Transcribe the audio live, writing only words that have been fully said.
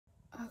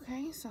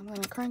Okay, so I'm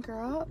gonna crank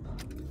her up.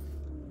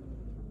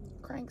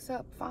 Cranks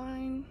up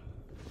fine.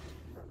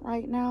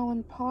 Right now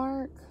in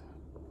park,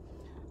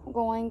 I'm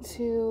going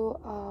to,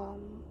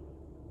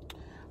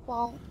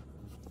 well,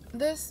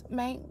 this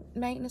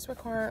maintenance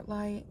required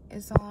light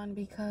is on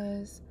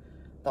because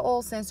the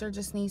oil sensor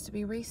just needs to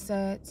be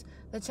reset.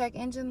 The check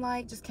engine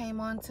light just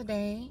came on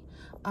today,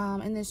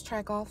 and this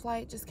track off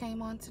light just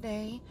came on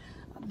today.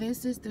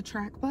 This is the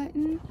track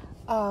button.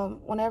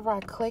 Whenever I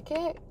click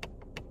it,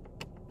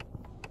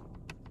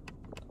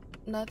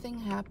 nothing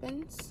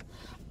happens.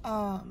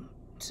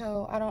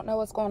 So I don't know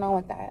what's going on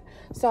with that.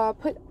 So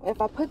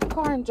if I put the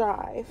car in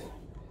drive,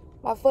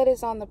 my foot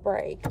is on the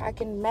brake. I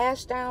can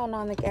mash down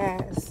on the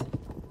gas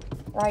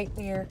right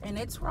there, and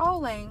it's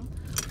rolling,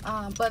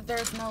 but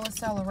there's no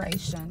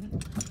acceleration.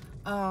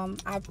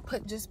 I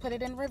just put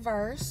it in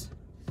reverse,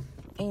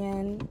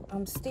 and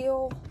I'm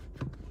still,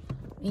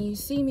 and you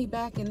see me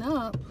backing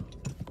up,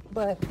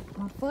 but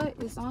my foot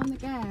is on the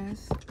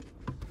gas,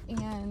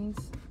 and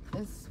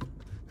it's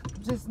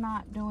just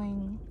not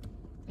doing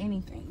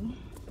anything.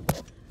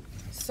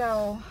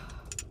 So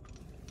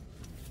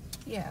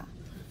yeah,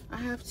 I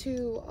have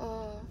to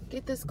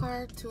get this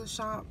car to a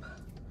shop.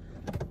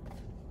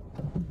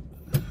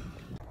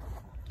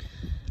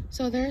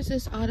 So there's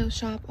this auto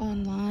shop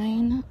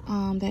online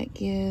that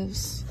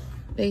gives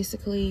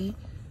basically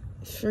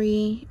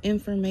free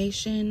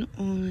information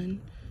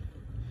on,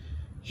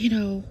 you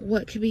know,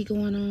 what could be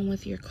going on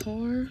with your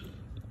car.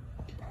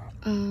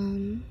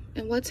 And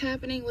what's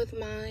happening with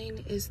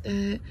mine is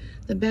that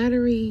the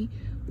battery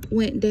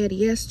went dead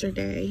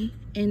yesterday,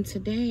 and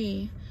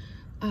today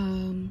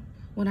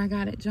when I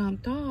got it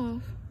jumped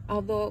off,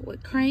 although it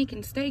would crank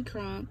and stay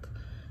crunk,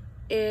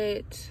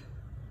 it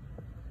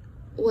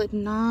would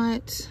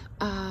not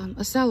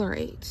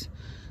accelerate.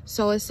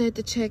 So it said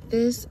to check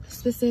this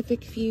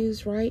specific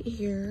fuse right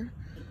here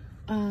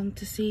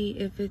to see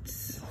if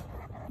it's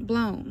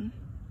blown.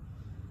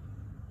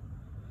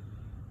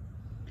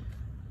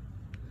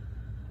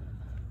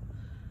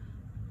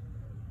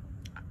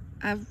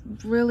 I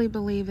really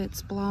believe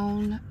it's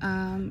blown.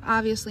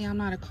 Obviously I'm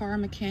not a car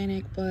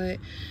mechanic, but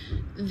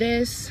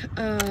this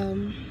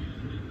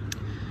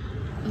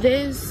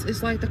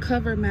is like the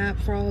cover map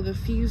for all the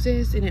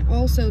fuses, and it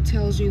also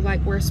tells you like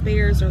where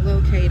spares are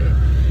located.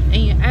 And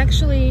you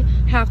actually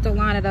have to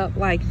line it up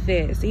like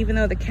this, even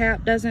though the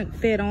cap doesn't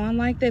fit on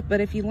like that.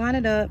 But if you line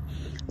it up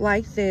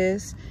like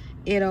this,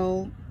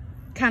 it'll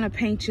kind of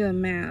paint you a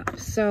map.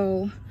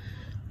 So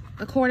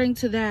according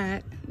to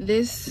that,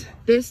 this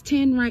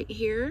tin right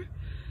here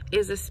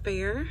is a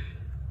spare.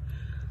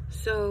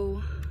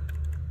 So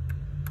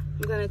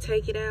I'm gonna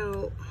take it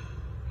out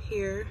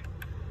here.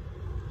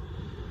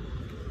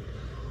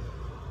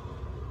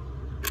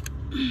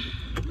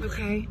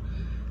 Okay,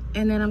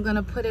 and then I'm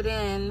gonna put it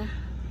in.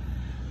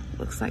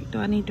 Looks like, do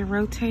I need to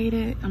rotate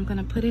it? I'm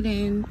gonna put it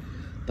in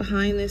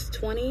behind this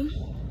 20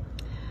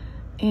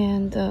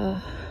 and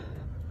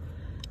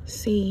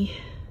see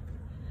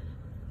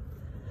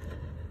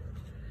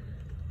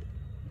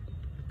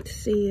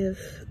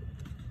if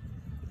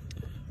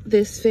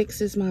this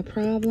fixes my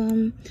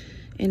problem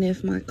and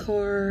if my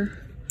car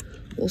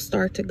will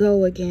start to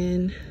go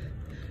again,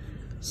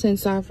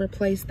 since I've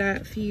replaced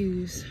that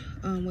fuse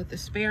with the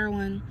spare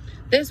one.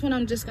 This one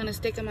I'm just gonna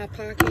stick in my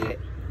pocket.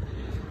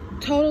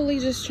 Totally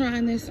just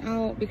trying this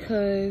out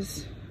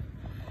because,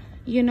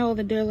 you know,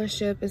 the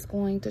dealership is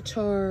going to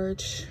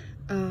charge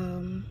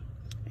an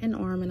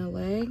arm and a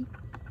leg,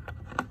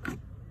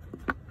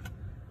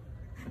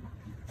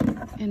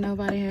 and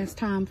nobody has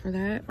time for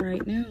that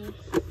right now.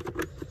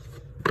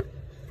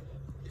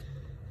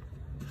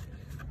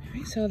 All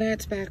right, so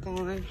that's back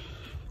on.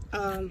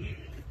 I'm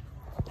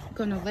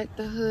gonna let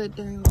the hood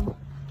down.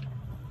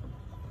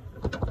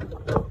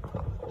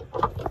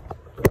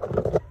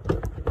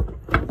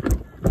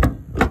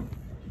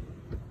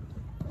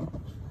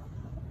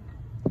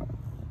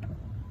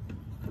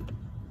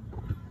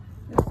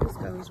 This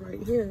goes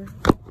right here.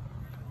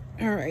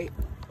 All right.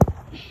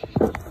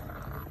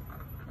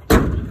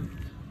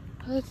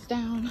 Hood's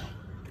down.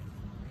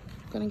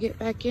 Gonna get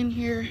back in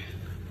here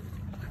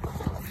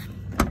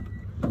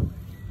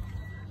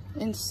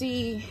and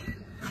see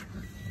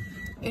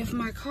if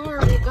my car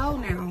will go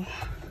now.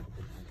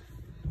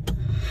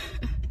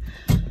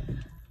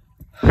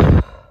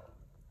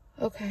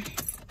 Okay,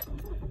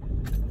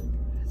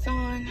 it's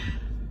on.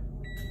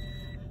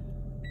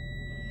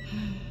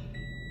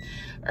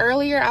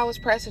 Earlier I was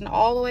pressing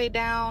all the way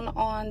down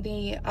on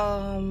the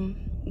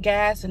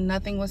gas and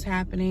nothing was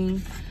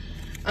happening.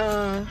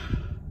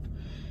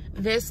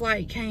 This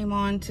light came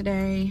on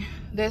today.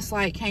 This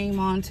light came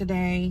on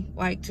today,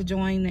 like to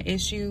join the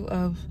issue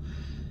of,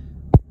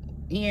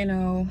 you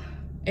know,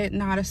 it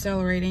not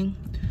accelerating.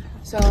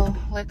 So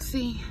let's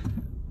see.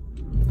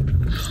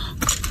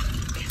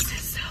 It's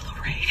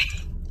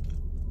accelerating.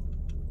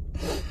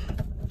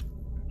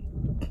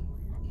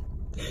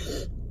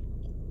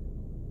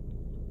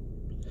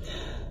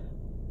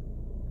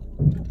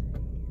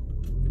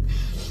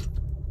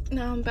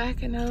 Now I'm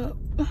backing up,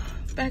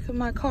 back of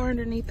my car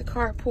underneath the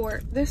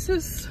carport. This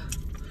is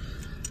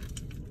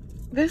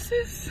This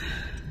is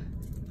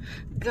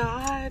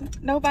God.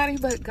 Nobody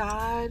but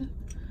God.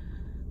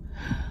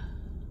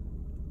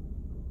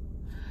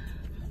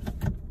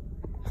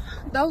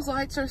 Those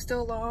lights are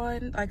still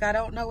on. Like, I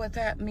don't know what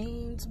that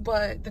means,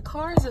 but the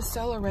car is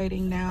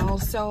accelerating now,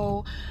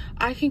 so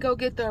I can go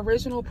get the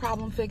original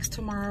problem fixed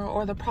tomorrow,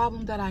 or the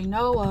problem that I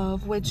know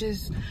of, which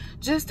is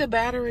just a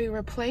battery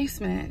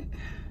replacement.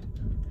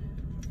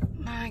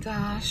 My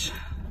gosh.